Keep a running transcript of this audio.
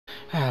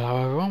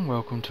Hello everyone,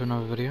 welcome to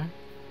another video.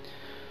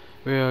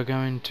 We are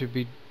going to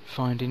be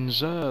finding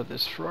Zer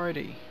this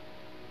Friday,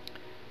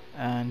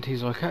 and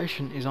his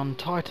location is on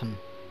Titan.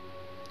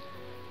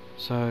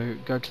 So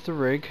go to the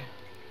rig,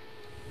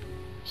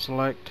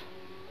 select,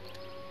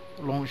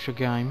 launch your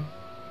game.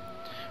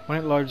 When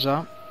it loads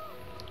up,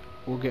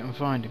 we'll get and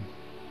find him.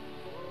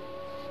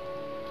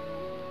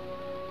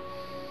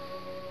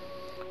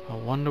 I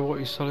wonder what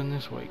he's selling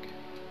this week.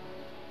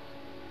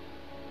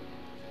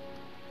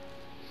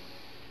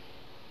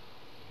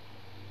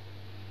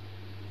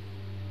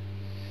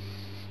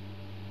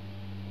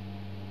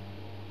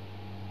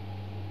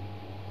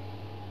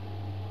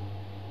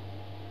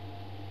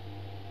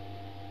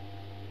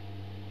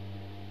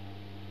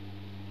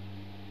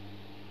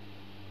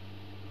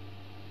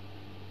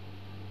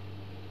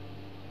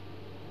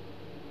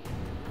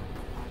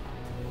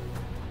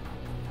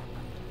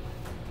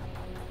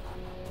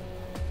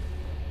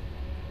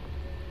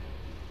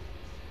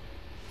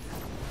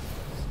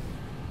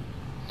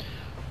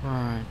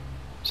 Right,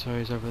 so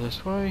he's over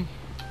this way.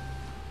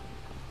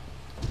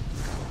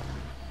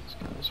 Let's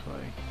go this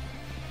way.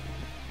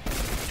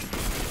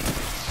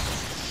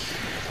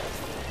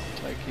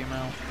 Take him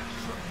out.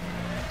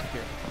 To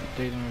get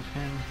dealing with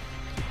him.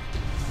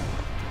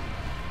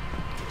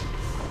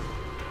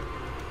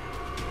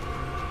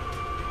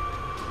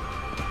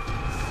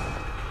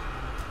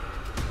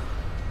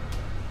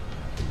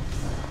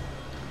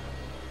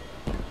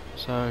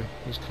 So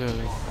he's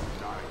clearly in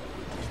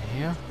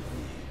here.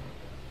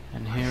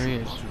 And here he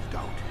is.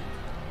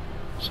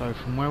 So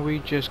from where we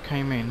just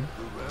came in,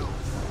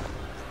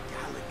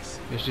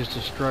 it's just a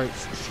straight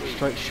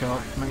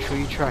shot. Make sure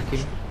you track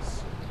him.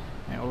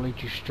 And it will lead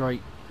you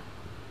straight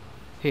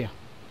here.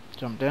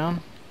 Jump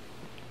down,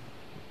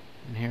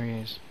 and here he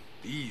is.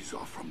 These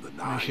are from the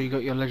Make sure you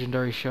got your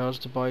legendary shards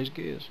to buy his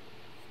gears.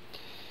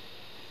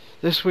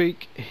 This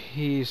week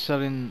he is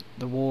selling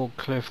the War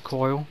Cliff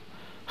Coil.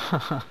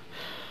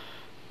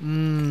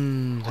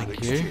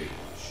 Thank you.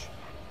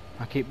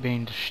 I keep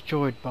being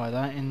destroyed by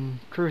that in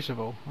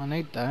Crucible. I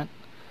need that.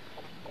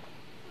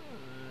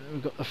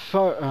 We've got the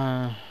Float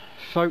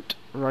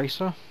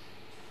Racer,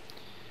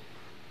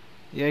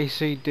 the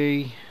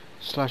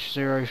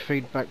ACD/0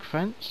 feedback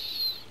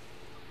fence,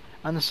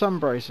 and the Sun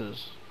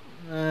Bracers.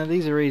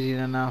 These are easy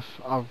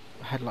enough. I've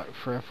had like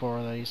 3 or 4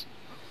 of these.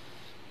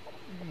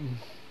 You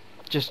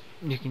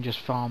can just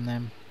farm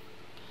them.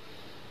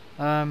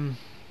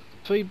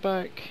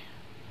 Feedback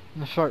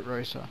and the Float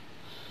Racer.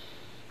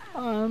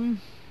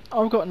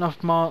 I've got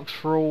enough marks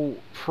for all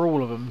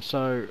of them,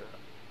 so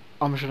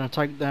I'm just going to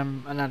take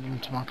them and add them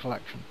to my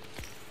collection.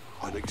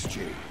 On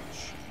exchange.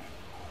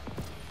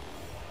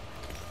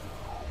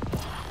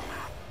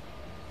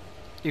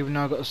 Even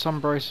though I've got the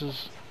Sun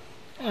Bracers,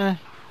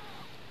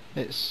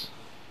 it's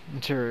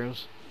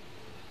materials.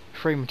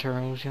 Free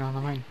materials, you know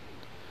what I mean?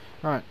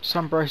 Right,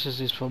 Sun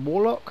Bracers is for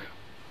Warlock.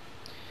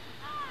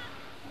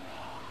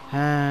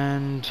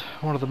 And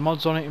one of the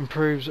mods on it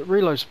improves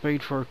reload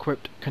speed for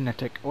equipped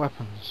kinetic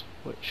weapons,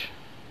 which,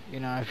 you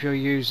know, if you're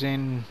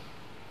using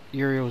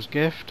Uriel's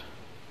Gift,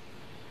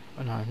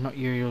 oh no, not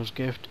Uriel's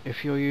Gift,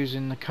 if you're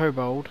using the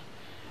Kobold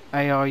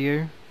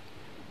ARU,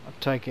 I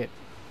take it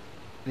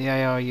the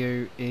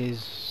ARU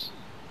is,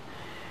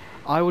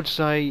 I would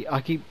say, I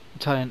keep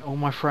telling all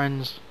my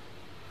friends,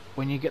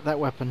 when you get that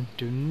weapon,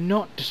 do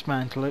not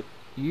dismantle it,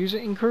 use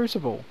it in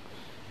Crucible.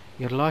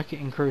 You'd like it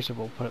in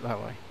Crucible, put it that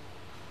way.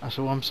 That's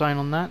all I'm saying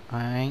on that.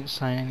 I ain't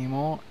saying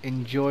anymore.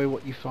 Enjoy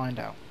what you find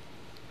out.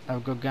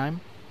 Have a good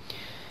game.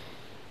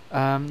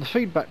 The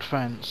feedback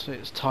fence,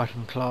 it's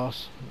Titan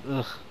class.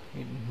 Ugh,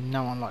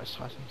 no one likes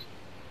Titans.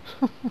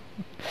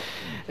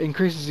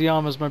 Increases the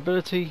armor's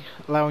mobility,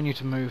 allowing you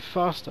to move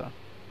faster.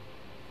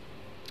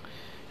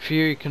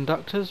 Fury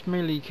conductors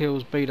merely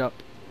kills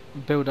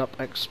build up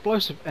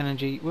explosive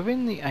energy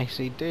within the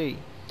ACD.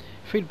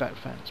 Feedback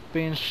fence,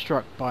 being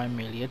struck by a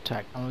melee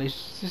attack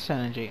unleashes this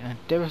energy in a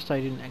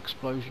devastating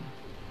explosion.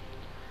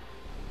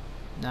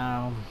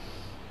 Now,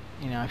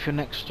 you know, if you're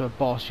next to a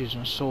boss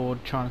using a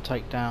sword trying to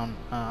take down,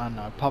 I don't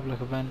know, a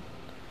public event,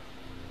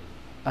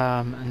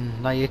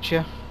 and they hit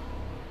you,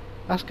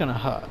 that's gonna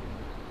hurt.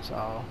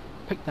 So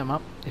pick them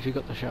up if you've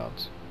got the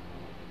shards.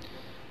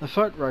 The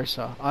Float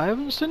Racer, I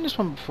haven't seen this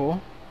one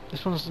before.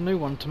 This one's the new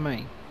one to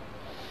me.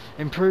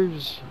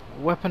 Improves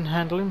weapon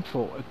handling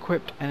for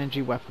equipped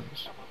energy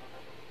weapons.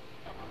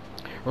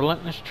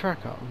 Relentless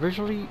Tracker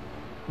visually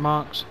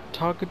marks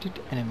targeted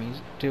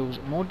enemies, deals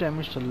more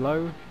damage to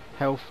low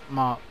health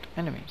marked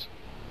enemies.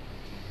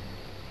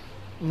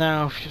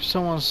 Now if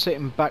someone's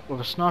sitting back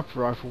with a sniper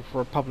rifle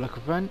for a public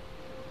event,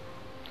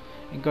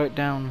 you go it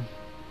down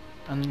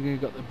and you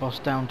got the boss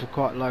down to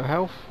quite low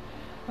health,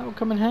 that will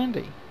come in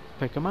handy.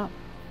 Pick them up.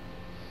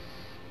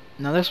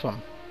 Now this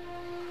one,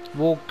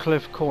 War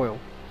Cliff Coil.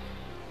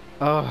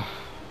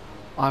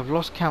 I've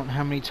lost count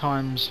how many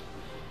times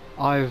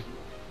I've,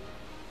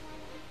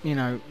 you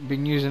know,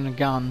 been using a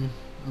gun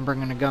and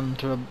bringing a gun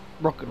to a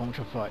rocket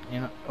launcher fight,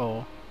 you know,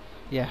 or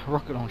yeah,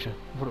 rocket launcher.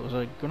 I thought it was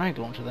a grenade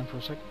launcher then for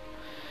a second.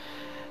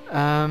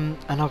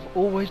 And I've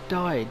always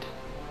died.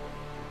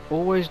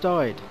 always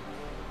died.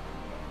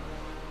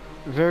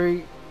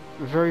 Very,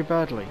 very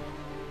badly.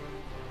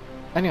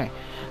 Anyway,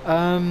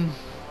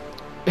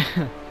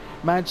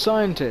 mad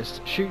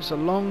scientist shoots a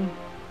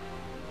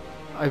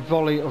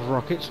volley of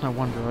rockets. No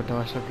wonder I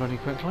die so bloody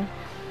quickly.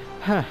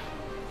 Huh.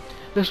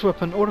 This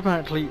weapon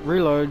automatically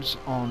reloads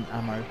on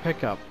ammo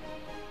pickup.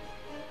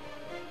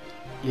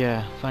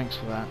 Yeah, thanks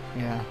for that.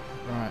 Yeah,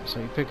 right, so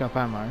you pick up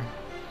ammo.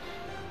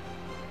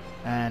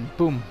 And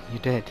boom, you're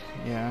dead.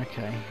 Yeah,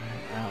 okay.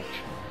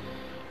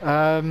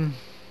 Ouch.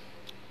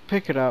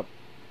 Pick it up.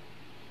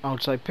 I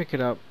would say pick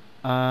it up.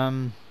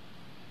 In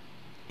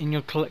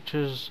your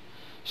collector's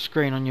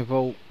screen on your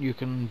vault, you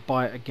can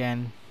buy it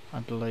again, I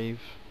believe.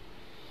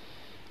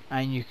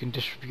 And you can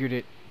distribute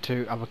it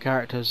to other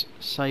characters,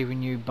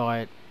 saving you buy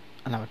it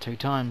another 2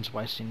 times,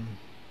 wasting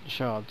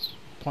shards.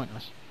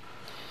 Pointless.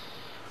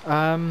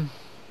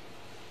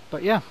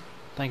 But yeah,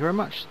 thank you very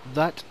much.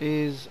 That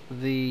is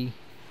the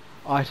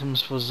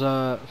items for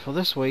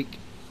this week.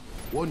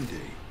 One day,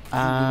 you will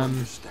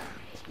understand,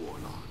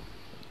 Warlock.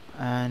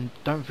 And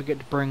don't forget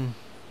to bring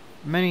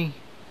many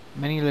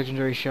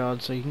legendary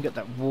shards so you can get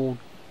that walled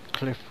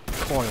cliff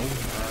coil.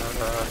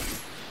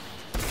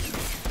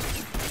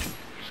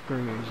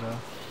 Screw you, sir.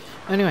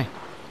 Anyway,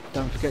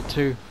 don't forget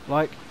to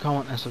like,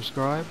 comment and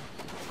subscribe.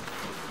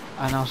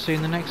 And I'll see you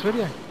in the next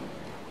video.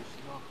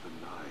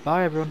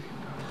 Bye everyone.